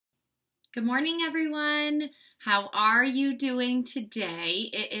Good morning, everyone. How are you doing today?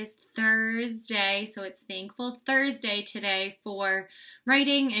 It is Thursday, so it's Thankful Thursday today for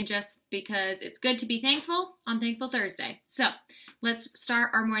writing, and just because it's good to be thankful on Thankful Thursday. So let's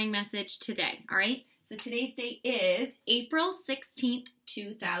start our morning message today, all right? So today's date is April 16th,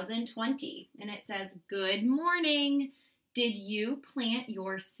 2020, and it says, "Good morning. Did you plant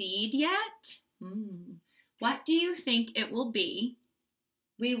your seed yet? What do you think it will be?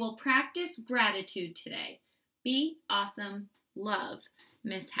 We will practice gratitude today. Be awesome. Love,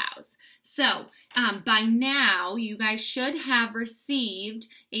 Miss House." So by now, you guys should have received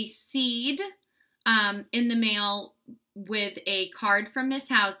a seed in the mail with a card from Miss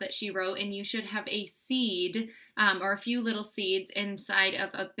House that she wrote, and you should have a seed or a few little seeds inside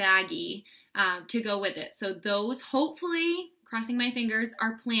of a baggie to go with it. So those, hopefully, crossing my fingers,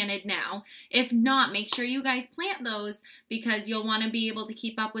 are planted now. If not, make sure you guys plant those because you'll want to be able to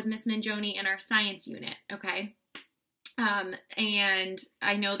keep up with Miss Minjoni in our science unit, okay? And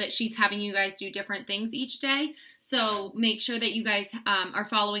I know that she's having you guys do different things each day, so make sure that you guys are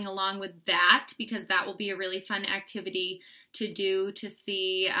following along with that, because that will be a really fun activity to do to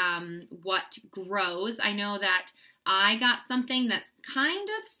see what grows. I know that I got something that's kind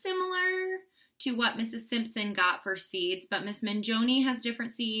of similar to what Mrs. Simpson got for seeds, but Miss Minjoni has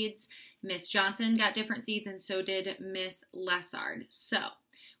different seeds, Miss Johnson got different seeds, and so did Miss Lessard. So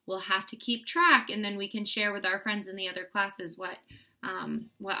we'll have to keep track, and then we can share with our friends in the other classes what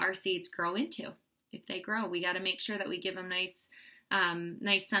our seeds grow into. If they grow, we got to make sure that we give them nice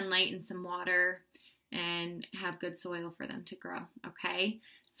sunlight and some water, and have good soil for them to grow, okay?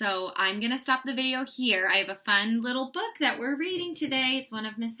 So I'm going to stop the video here. I have a fun little book that we're reading today. It's one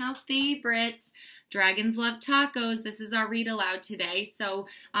of Miss House favorites, Dragons Love Tacos. This is our read aloud today. So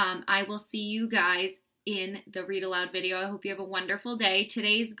I will see you guys in the read aloud video. I hope you have a wonderful day.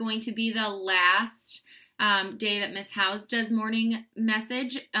 Today's going to be the last day that Miss House does morning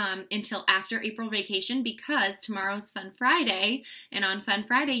message until after April vacation, because tomorrow's Fun Friday, and on Fun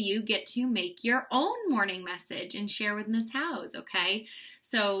Friday you get to make your own morning message and share with Miss House, okay?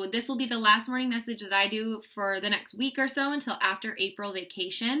 So this will be the last morning message that I do for the next week or so until after April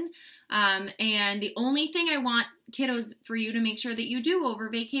vacation. And the only thing I want, kiddos, for you to make sure that you do over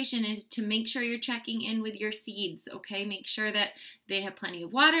vacation is to make sure you're checking in with your seeds, okay? Make sure that they have plenty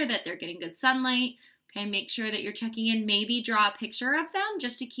of water, that they're getting good sunlight. Okay, make sure that you're checking in. Maybe draw a picture of them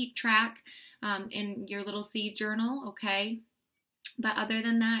just to keep track in your little seed journal, okay? But other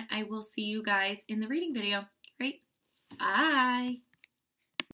than that, I will see you guys in the reading video. Great. Bye.